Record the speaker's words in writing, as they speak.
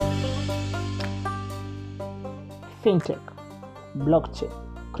fintech, blockchain,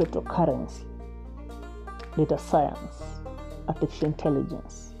 cryptocurrency, data science, artificial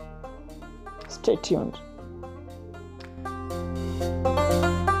intelligence. Stay tuned.